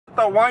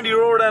The windy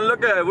road, and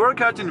look at it, we're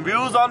catching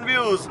views on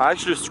views. I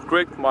actually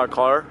scraped my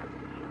car,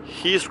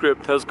 he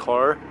scraped his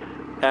car,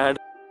 and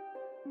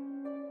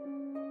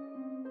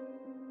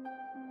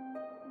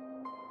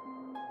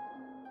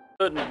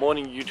good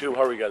morning YouTube,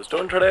 how are you guys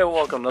doing today?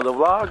 Welcome to another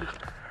vlog.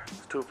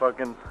 It's too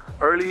fucking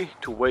early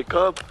to wake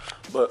up,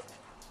 but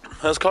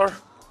his car,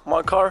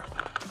 my car,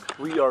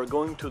 we are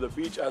going to the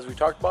beach as we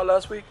talked about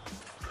last week.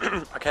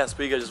 I can't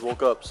speak, I just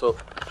woke up, so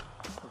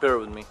bear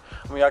with me.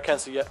 I mean, I can't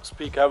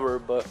speak ever,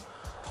 but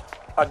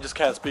I just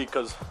can't speak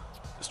because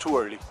it's too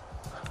early.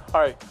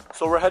 Alright,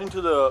 so we're heading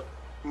to the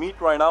meet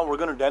right now. We're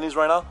going to Danny's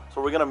right now.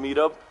 So we're going to meet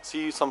up,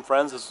 see some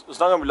friends. It's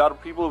not going to be a lot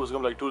of people. It's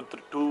going to be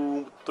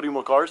like three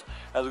more cars.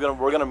 And we're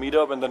going to meet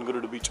up and then go to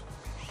the beach.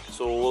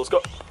 So let's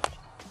go.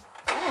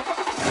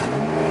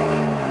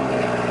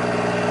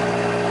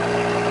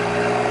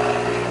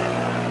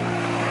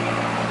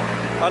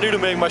 I need to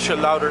make my shit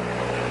louder.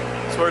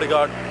 Swear to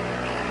God.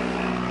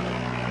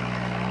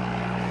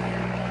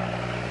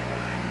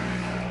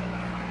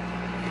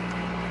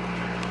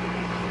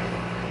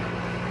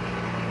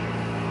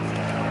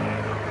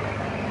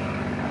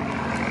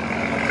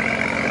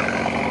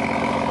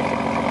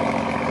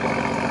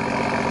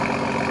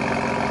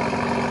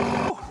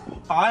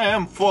 I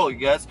am full, you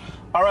guys.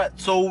 Alright,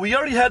 so we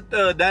already had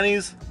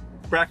Danny's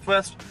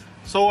breakfast.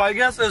 So I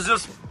guess it's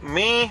just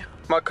me,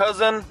 my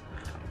cousin,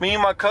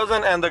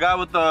 and the guy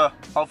with the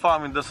Alpha.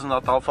 I mean, this is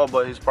not the Alpha,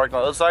 but he's parked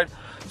on the other side.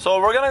 So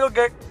we're gonna go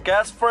get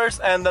gas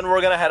first, and then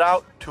we're gonna head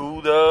out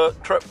to the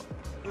trip.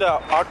 The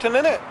octane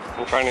in it.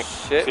 I'm trying to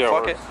shit, see how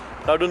fuck it.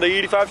 Not doing the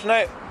 85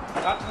 tonight.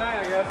 Not tonight,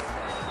 I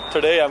guess.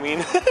 Today, I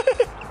mean.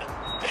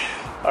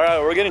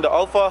 Alright, we're getting the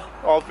Alpha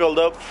all filled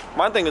up.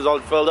 My thing is all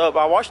filled up.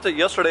 I watched it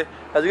yesterday.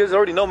 As you guys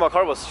already know, my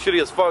car was shitty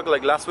as fuck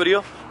like last video.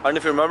 I don't know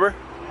if you remember.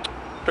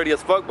 Pretty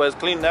as fuck, but it's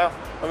clean now.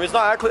 I mean, it's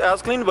not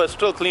as clean, but it's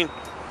still clean.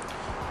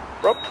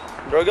 Bro,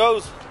 there it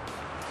goes.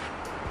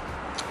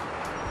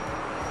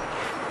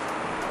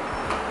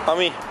 I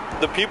mean,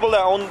 the people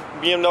that own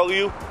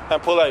BMW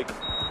and put like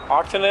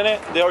octane in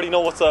it, they already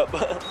know what's up.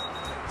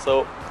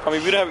 So, I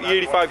mean, we don't have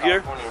E85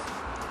 here.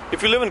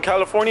 If you live in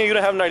California, you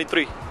don't have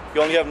 93.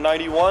 You only have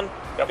 91,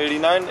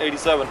 89,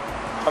 87.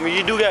 I mean,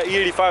 you do get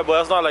E85, but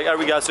that's not like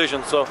every gas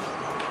station, so.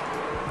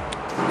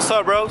 What's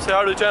up, bro? Say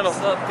hi to the channel.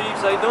 What's up,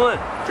 peeps? How you doing?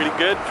 Pretty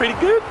good, pretty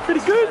good, pretty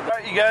good.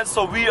 Alright, you guys,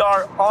 so we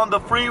are on the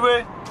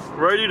freeway,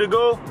 ready to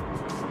go.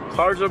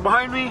 Cars are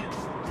behind me.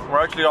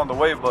 We're actually on the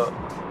way, but,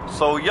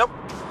 so, yep.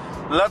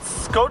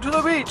 Let's go to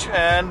the beach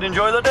and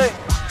enjoy the day.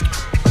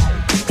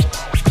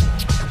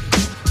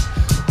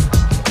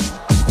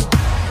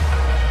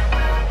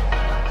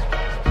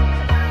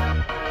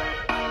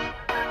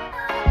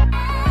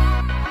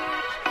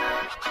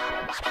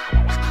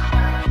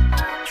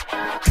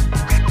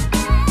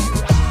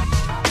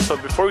 So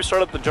before we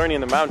start up the journey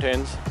in the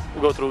mountains,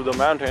 we go through the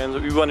mountains,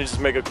 we want to just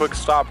make a quick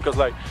stop because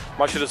like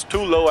my shit is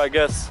too low, I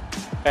guess,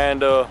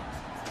 and the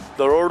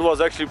road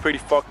was actually pretty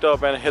fucked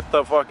up and it hit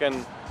the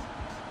fucking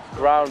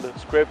ground,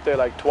 scraped it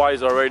like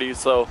twice already.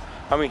 So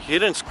I mean, he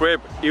didn't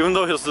scrape, even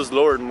though his is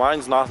lowered,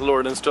 mine's not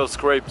lowered and still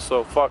scraped,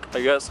 so fuck,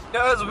 I guess.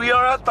 Guys, we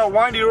are at the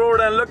windy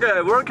road and look at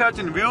it, we're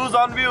catching views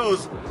on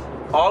views.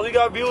 All we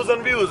got views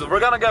on views.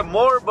 We're gonna get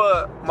more,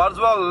 but might as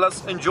well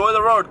let's enjoy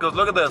the road because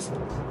look at this.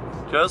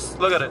 Just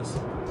look at this.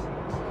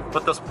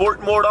 Put the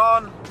sport mode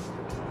on.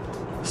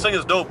 This thing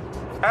is dope.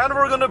 And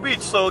we're gonna beach,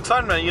 so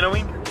excitement, you know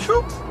what I mean?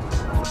 Shoot.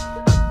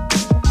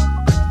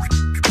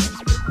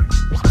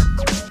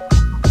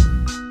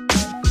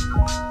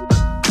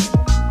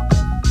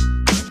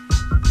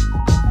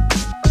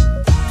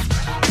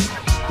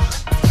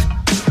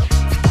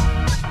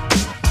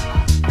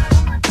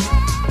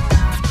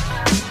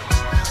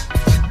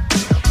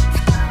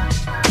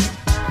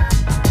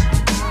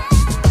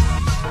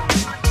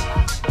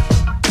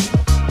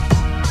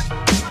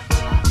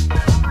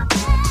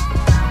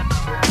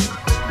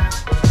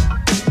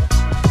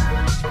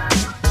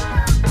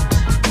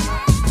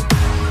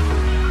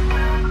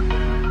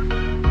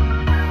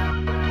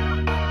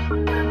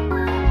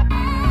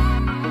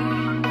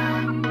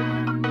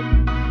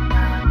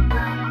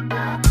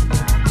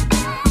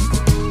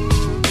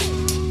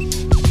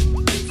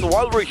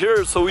 While we're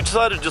here, so we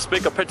decided to just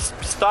make a pit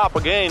stop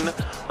again.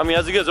 I mean,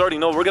 as you guys already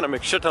know, we're gonna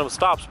make shit ton of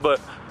stops,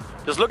 but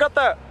just look at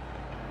that.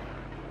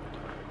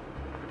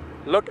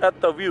 Look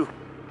at the view.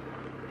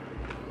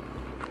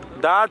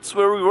 That's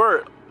where we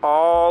were,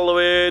 all the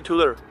way to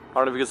there. I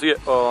don't know if you can see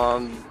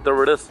it.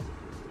 There it is.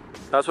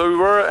 That's where we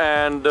were,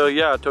 and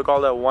yeah, took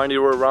all that windy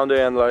road around it,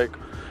 and like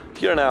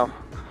here now.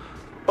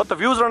 But the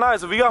views are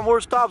nice. If we got more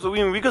stops,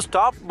 we could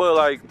stop, but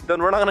like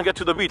then we're not gonna get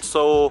to the beach.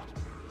 So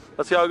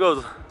let's see how it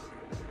goes.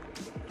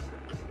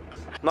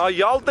 Now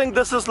y'all think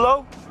this is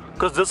low?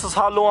 Cause this is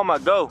how low I'm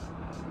gonna go.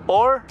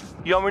 Or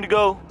you want me to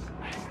go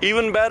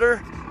even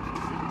better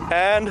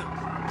and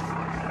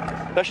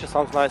that shit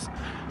sounds nice.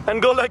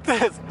 And go like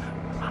this.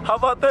 How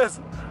about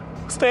this?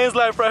 Stains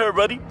life right here,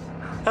 buddy.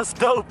 That's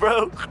dope,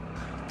 bro.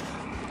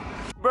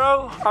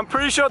 Bro, I'm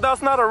pretty sure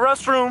that's not a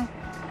restroom.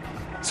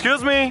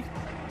 Excuse me.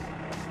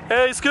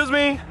 Hey, excuse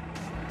me.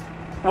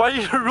 Why are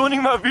you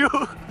ruining my view?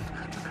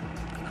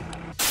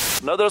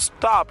 Another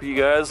stop, you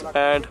guys,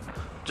 and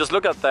just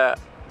look at that.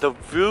 The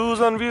views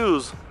on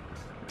views.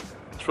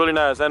 It's really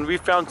nice, and we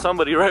found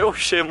somebody, right? Oh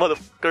shit,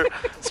 motherfucker.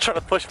 It's trying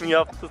to push me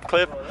off the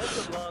cliff.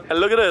 And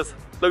look at this.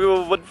 Look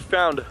at what we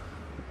found.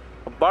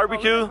 A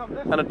barbecue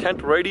and a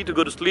tent ready to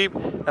go to sleep,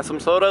 and some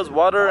sodas,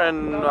 water,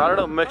 and I don't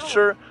know,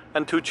 mixture,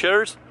 and 2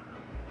 chairs.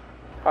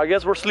 I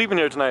guess we're sleeping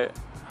here tonight.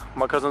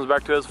 My cousin's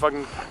back to his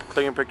fucking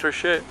clicking picture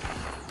shit.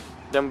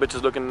 Them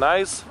bitches looking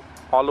nice.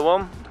 All of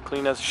them,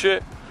 clean as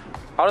shit.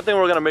 I don't think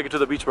we're gonna make it to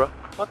the beach, bro.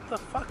 What the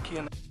fuck,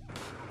 you know?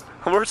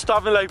 We're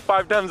stopping like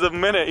 5 times a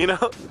minute, you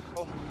know?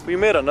 We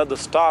made another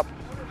stop,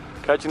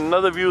 catching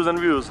another views and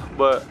views.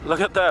 But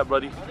look at that,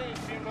 buddy.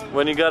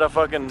 When you got a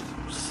fucking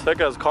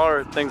sick ass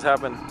car, things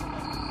happen.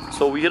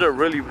 So we hit a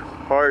really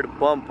hard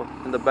bump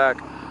in the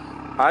back.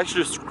 I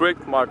actually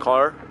scraped my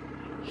car.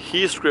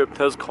 He scraped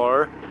his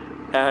car.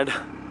 And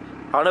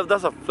I don't know if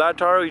that's a flat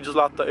tire or he just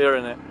lost the air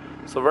in it.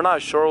 So we're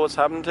not sure what's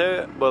happened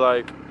to it, but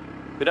like,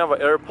 we didn't have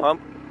an air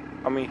pump.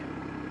 I mean,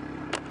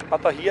 I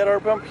thought he had an air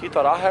pump, he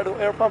thought I had an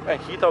air pump,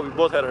 and he thought we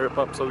both had an air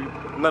pump. So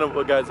none of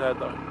the guys had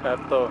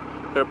the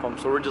air pump.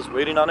 So we're just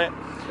waiting on it.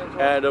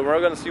 And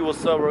we're gonna see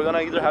what's up. We're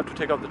gonna either have to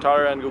take off the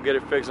tire and go get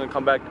it fixed and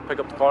come back to pick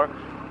up the car,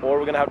 or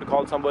we're gonna have to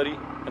call somebody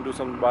and do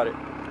something about it.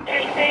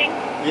 Anything?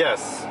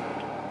 Yes.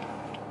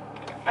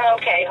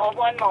 Okay, hold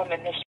one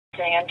moment, Mr.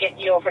 Thing. I'm getting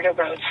you over to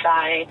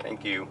roadside.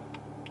 Thank you.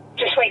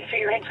 Just waiting for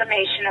your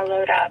information to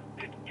load up.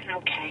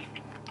 Okay.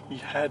 You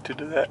had to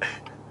do that.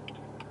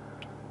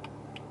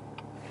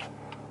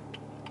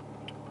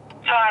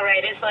 All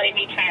right, it's letting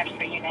me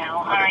transfer you now.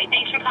 All right,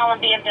 thanks for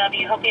calling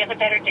BMW. Hope you have a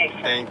better day.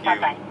 Thank you.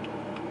 Bye-bye.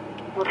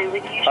 We'll be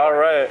with you. All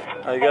right,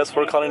 I guess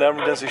we're calling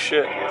emergency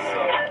shit.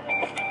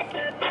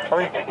 I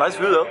mean, nice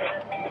view though.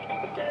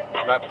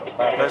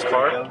 Nice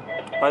car,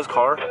 nice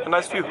car, a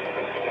nice view.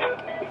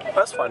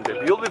 That's fine,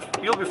 baby.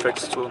 You'll be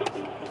fixed soon.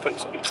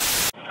 Fix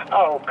it.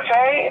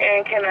 Okay,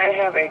 and can I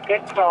have a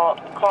good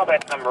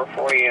callback number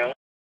for you?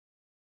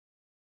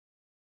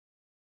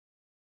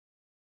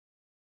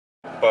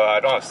 But I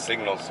don't have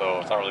signal, so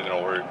it's not really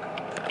gonna work.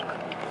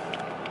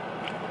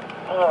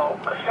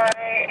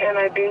 Okay, and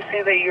I do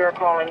see that you're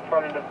calling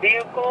from the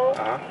vehicle.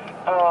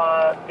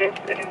 This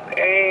is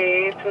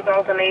a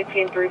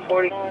 2018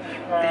 340.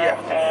 Yeah.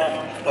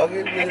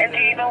 And do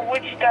you know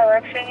which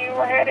direction you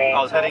were heading?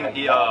 I was heading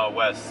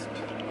west.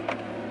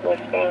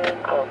 Westbound.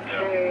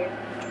 Okay.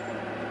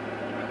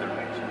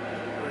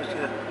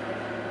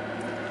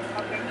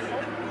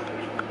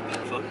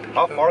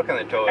 How far can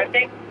they tow I it?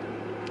 think.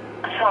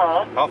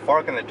 Huh? How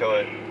far can they tow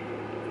it?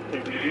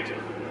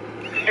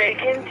 They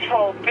can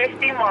tow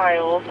 50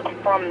 miles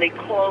from the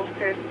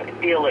closest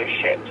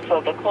dealership. So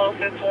the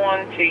closest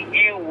one to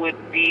you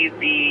would be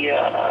the,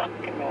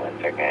 give me 1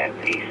 second,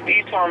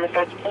 Steve Thomas,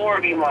 that's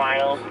 40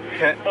 miles.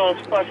 Okay. So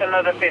it's plus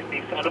another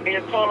 50. So it'll be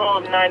a total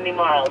of 90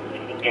 miles we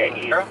can get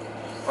you.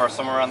 Or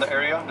somewhere around the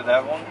area? Did they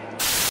have one?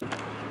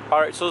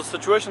 Alright, so the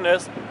situation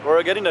is,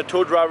 we're getting a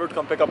tow driver to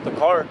come pick up the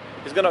car.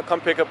 He's gonna come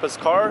pick up his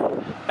car,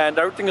 and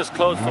everything is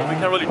closed, so we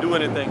can't really do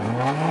anything.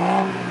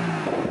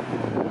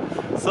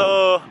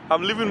 So,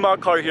 I'm leaving my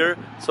car here,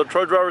 so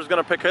tow driver is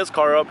gonna pick his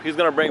car up, he's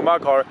gonna bring my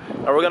car,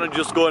 and we're gonna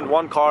just go in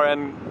one car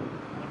and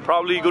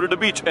probably go to the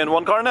beach in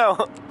one car now.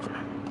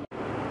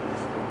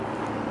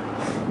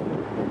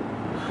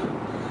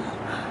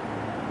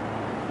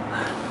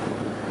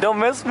 Don't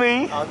miss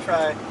me. I'll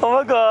try. Oh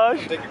my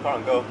gosh. Take your car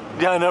and go.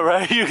 Yeah, I know,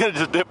 right? You're gonna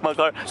just dip my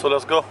car. So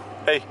let's go.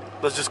 Hey,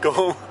 let's just go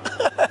home.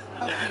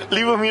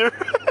 Leave him here.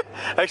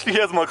 Actually, he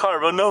has my car,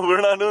 but no,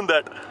 we're not doing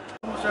that.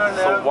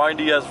 So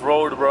windy ass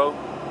road, bro.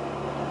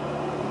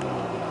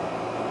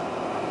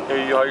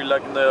 Hey, how you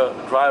liking the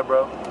drive,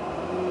 bro?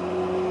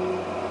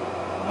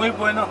 Muy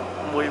bueno.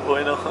 Muy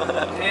bueno.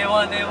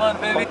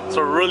 A1, baby. It's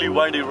a really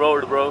windy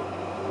road, bro.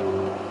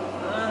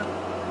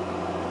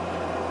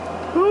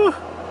 Whew.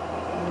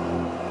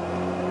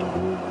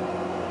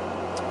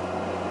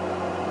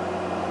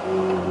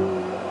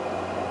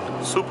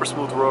 Super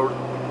smooth road.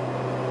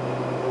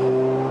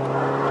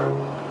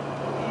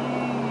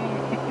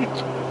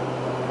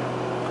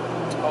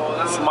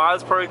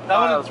 Smiles per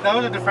miles. That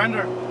was a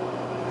Defender.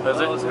 Is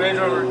it? Range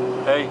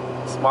Rover. Hey,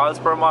 smiles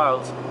per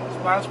miles.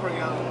 Smiles per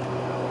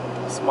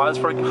gallon. Smiles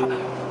per gallon.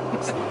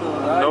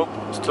 Nope,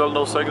 still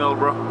no signal,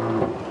 bro.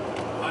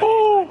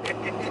 Woo!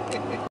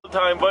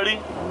 Time, buddy.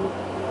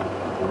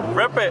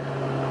 Rip it.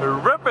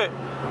 Rip it.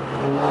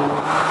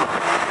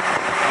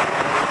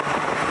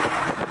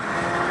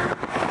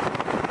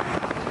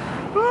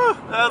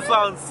 That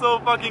sounds so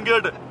fucking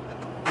good.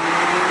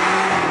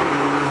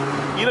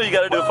 You know you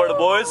gotta do it for the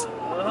boys.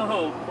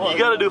 Oh, boy. You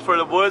gotta do it for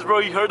the boys, bro.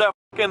 You heard that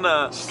fucking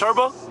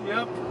turbo?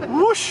 Yep.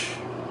 Whoosh!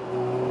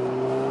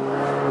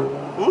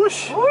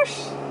 Whoosh!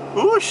 Whoosh.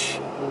 Whoosh!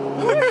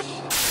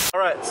 Whoosh!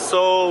 Alright,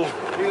 so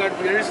You got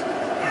beers?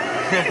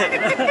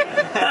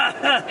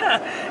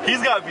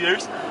 he's got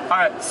beers.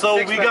 Alright, so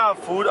we got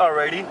food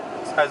already,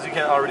 as you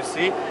can already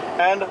see.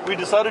 And we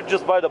decided to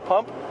just buy the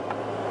pump.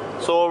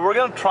 So we're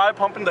gonna try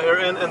pumping the air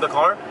in the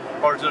car,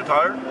 or to the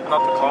tire,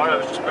 not the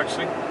car,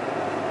 actually.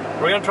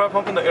 We're gonna try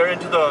pumping the air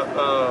into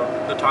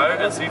the tire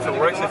and see if it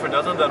works. If it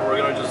doesn't, then we're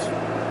gonna just,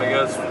 I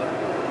guess,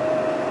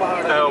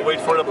 wait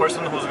for the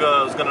person who's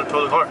gonna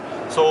tow the car.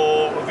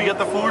 So if we get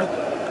the food,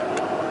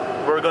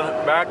 we're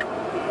gonna back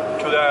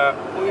to that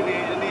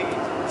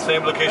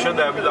same location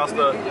that we lost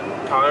the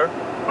tire.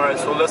 All right,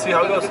 so let's see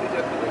how it goes.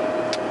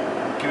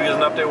 Give you guys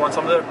an update once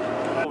I'm there.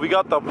 We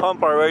got the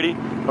pump already,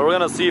 and we're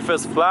gonna see if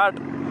it's flat.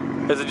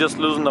 Is it just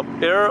losing the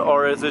air,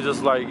 or is it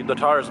just like the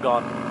tire's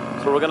gone?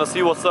 So we're gonna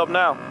see what's up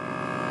now.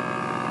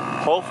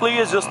 Hopefully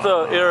it's just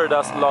the air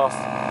that's lost.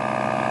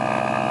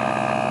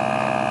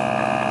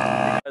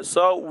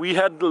 So we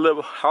had a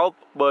little help,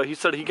 but he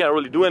said he can't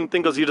really do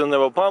anything because he doesn't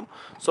have a pump.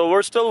 So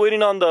we're still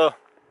waiting on the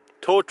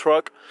tow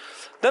truck.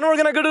 Then we're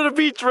gonna go to the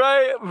beach,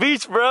 right?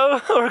 Beach,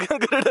 bro. We're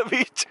gonna go to the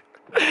beach.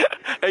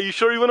 Hey, you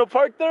sure you wanna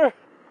park there?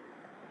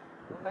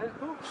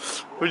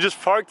 We just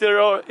parked there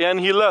and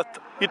he left.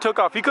 He took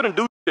off. He couldn't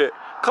do shit.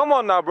 Come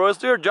on now, bro.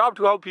 It's your job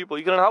to help people.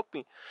 You couldn't help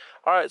me.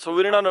 Alright, so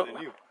we're in on the...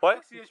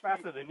 What? He's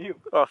faster than you.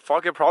 Oh,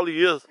 fuck, it probably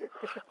is.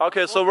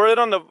 Okay, so we're in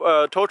on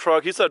the tow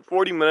truck. He said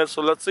 40 minutes,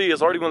 so let's see.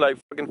 It's already been like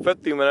fucking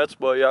 50 minutes,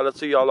 but yeah, let's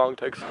see how long it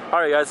takes.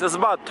 Alright, guys, it's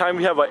about time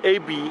we have a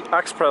AB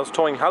Express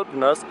towing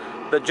helping us.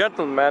 The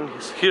gentleman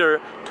is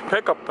here to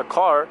pick up the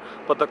car,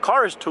 but the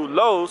car is too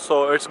low,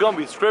 so it's gonna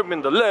be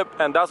stripping the lip,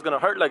 and that's gonna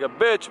hurt like a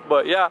bitch.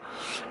 But yeah,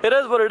 it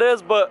is what it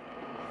is, but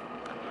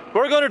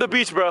we're going to the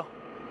beach, bro.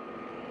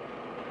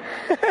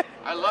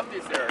 I love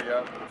this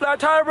area. Flat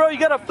tire, bro. You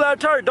got a flat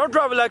tire. Don't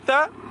drive it like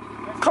that.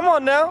 Come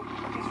on now.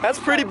 That's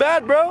pretty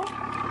bad, bro.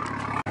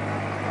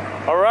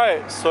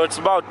 Alright, so it's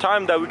about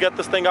time that we get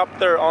this thing up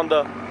there on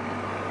the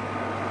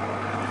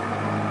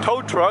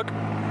tow truck.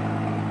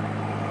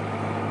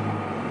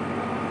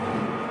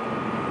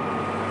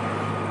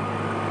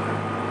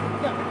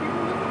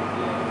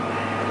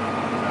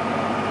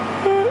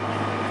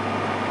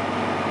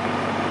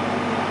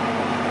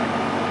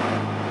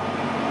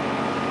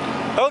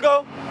 He'll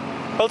go.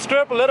 He'll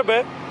strip a little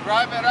bit.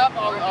 Drive it up,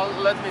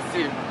 I'll let me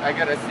see. I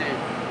gotta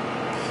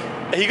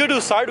see. He could do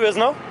sideways,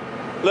 no? A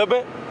little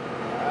bit.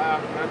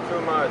 Not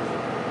too much.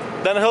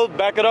 Then he'll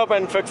back it up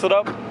and fix it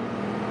up.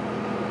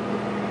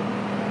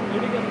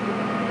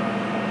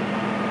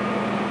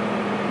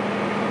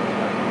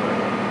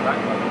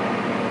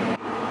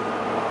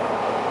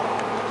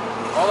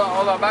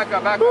 Hold on, back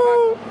up.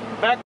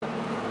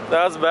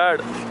 That's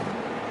bad.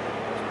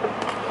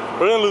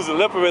 We're gonna lose the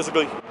lip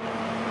basically.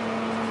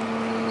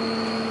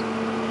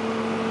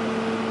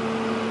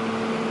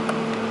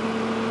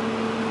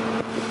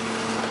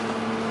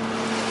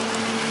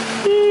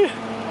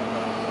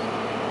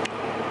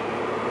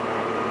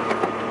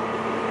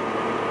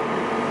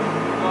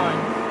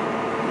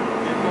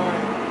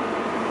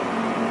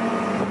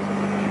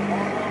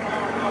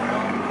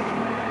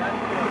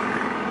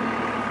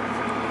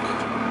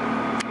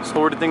 So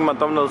what do you think my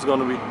thumbnail is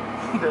going to be?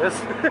 This.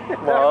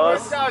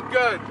 Boss. It's not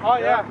good. Oh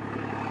yeah.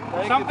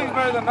 Something's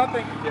better than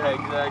nothing. Yeah,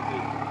 exactly.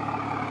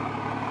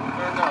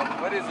 No.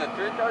 What is it?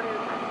 330?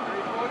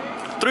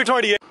 340?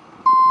 328.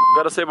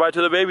 Gotta say bye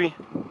to the baby.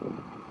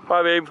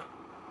 Bye, babe.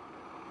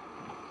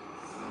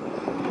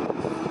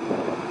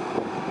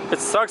 It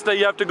sucks that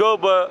you have to go,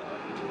 but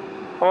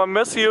I'm gonna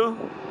miss you.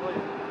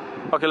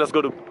 Okay, let's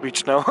go to the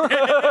beach now.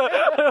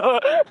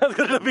 Let's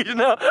go to the beach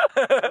now.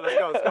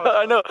 Let's go.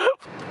 I know.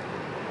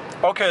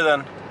 Okay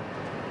then.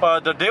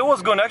 The day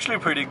was going actually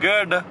pretty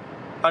good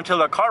until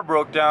the car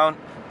broke down.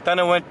 Then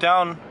it went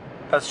down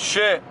as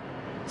shit.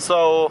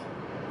 So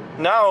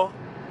now,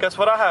 guess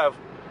what I have?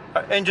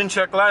 An engine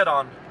check light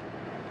on.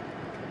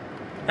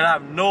 And I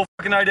have no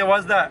fucking idea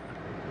what's that.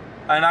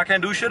 And I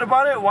can't do shit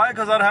about it. Why?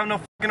 Because I don't have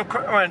no fucking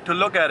equipment to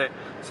look at it.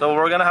 So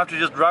we're gonna have to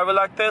just drive it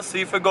like this,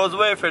 see if it goes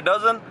away. If it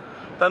doesn't,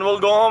 then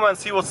we'll go home and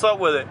see what's up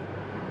with it.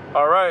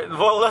 Alright,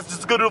 well, let's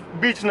just go to the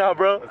beach now,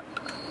 bro.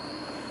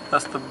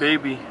 That's the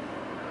baby.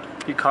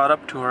 He caught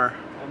up to her.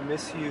 I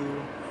miss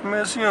you.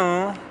 Miss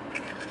you.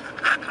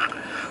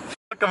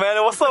 Fuck,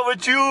 man, what's up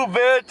with you,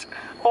 bitch?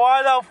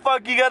 Why the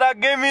fuck you gotta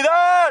give me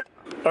that?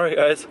 Alright,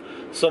 guys.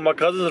 So my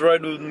cousin's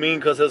riding with me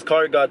because his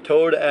car got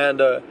towed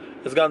and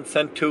it's gotten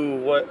sent to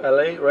what,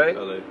 LA, right?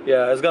 LA.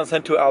 Yeah, it's gotten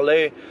sent to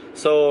LA.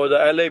 So the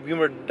LA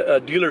Beamer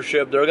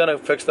dealership, they're gonna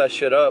fix that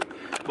shit up.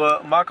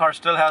 But my car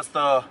still has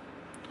the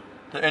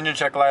engine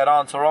check light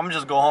on, so I'm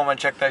just go home and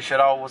check that shit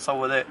out. What's up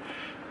with it?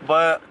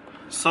 But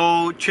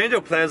so change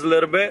of plans a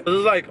little bit. This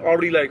is like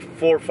already like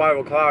 4 or 5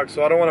 o'clock,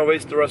 so I don't want to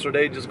waste the rest of the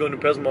day just going to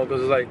Pismo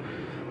because it's like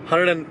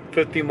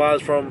 150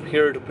 miles from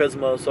here to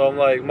Pismo. So I'm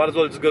like, might as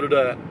well just go to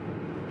the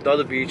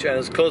other beach, and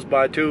it's close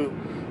by too.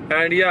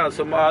 And yeah,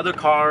 so my other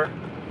car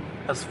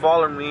has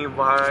followed me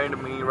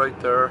behind me right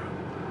there,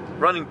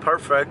 running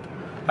perfect.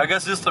 I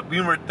guess just the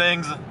Beamer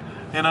things,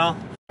 you know,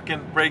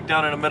 can break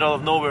down in the middle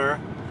of nowhere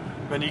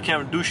when you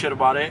can't do shit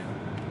about it.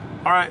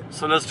 All right,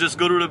 so let's just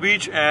go to the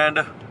beach, and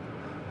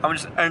I'm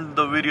just end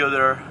the video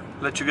there.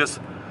 Let you guys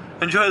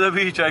enjoy the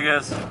beach, I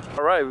guess.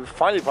 All right, we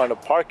finally found a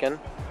parking.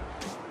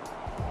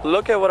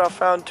 Look at what I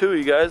found too,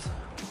 you guys.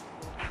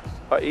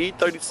 A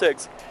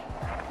E36.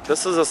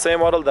 This is the same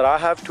model that I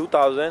have,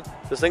 2000.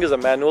 This thing is a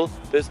manual.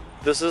 This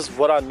this is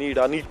what I need.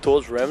 I need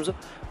those rims.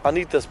 I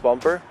need this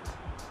bumper.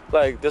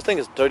 Like, this thing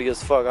is dirty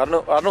as fuck. I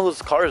don't know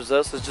whose car is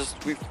this. It's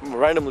just we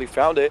randomly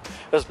found it.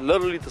 It's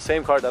literally the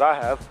same car that I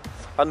have.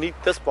 I need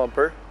this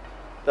bumper.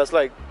 That's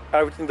like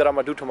everything that I'm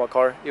gonna do to my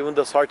car. Even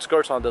the side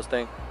skirts on this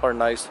thing are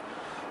nice.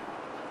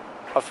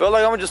 I feel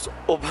like I'm gonna just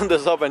open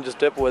this up and just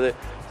dip with it.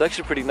 It's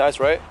actually pretty nice,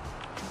 right?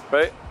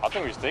 Right? I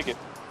think we just take it.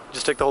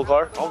 Just take the whole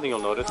car? I don't think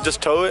you'll notice.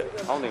 Just tow it?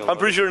 I don't think I'm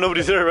pretty sure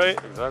nobody's there, right?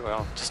 Exactly.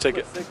 Yeah. Just take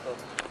it.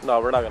 No,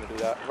 we're not gonna do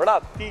that. We're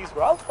not thieves,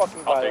 bro. I'll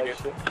fucking buy take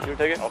that it. shit. You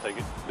take it? I'll take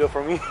it. Do it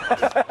for me.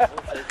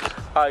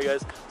 Alright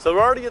guys, so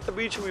we're already at the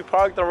beach. We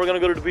parked and we're gonna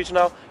go to the beach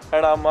now,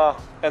 and I'm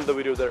end the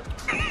video there.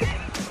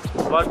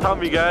 Well, tell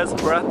me guys,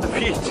 we're at the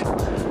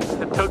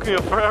beach. It took me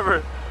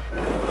forever.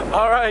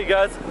 Alright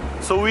guys,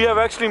 so we have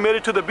actually made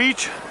it to the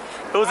beach.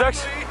 It was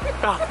actually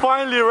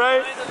finally,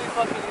 right?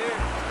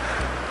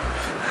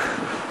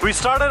 We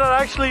started at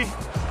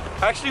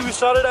actually we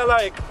started at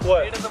like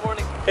what? 8 in the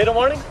morning. 8 in the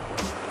morning?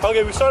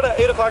 Okay, we started at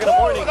 8 o'clock in the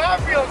morning. That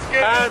feels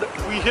good.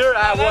 And we here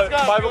at what,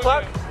 5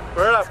 o'clock?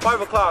 We're here at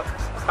 5 o'clock.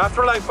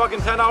 After like fucking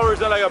 10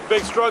 hours and like a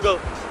big struggle.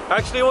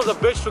 Actually, it was a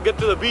bitch to get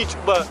to the beach,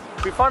 but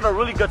we found a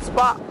really good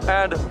spot,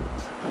 and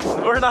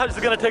we're now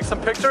just gonna take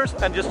some pictures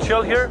and just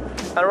chill here,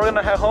 and we're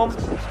gonna head home.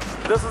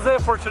 This is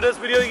it for today's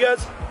video, you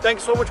guys.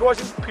 Thanks so much for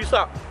watching. Peace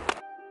out.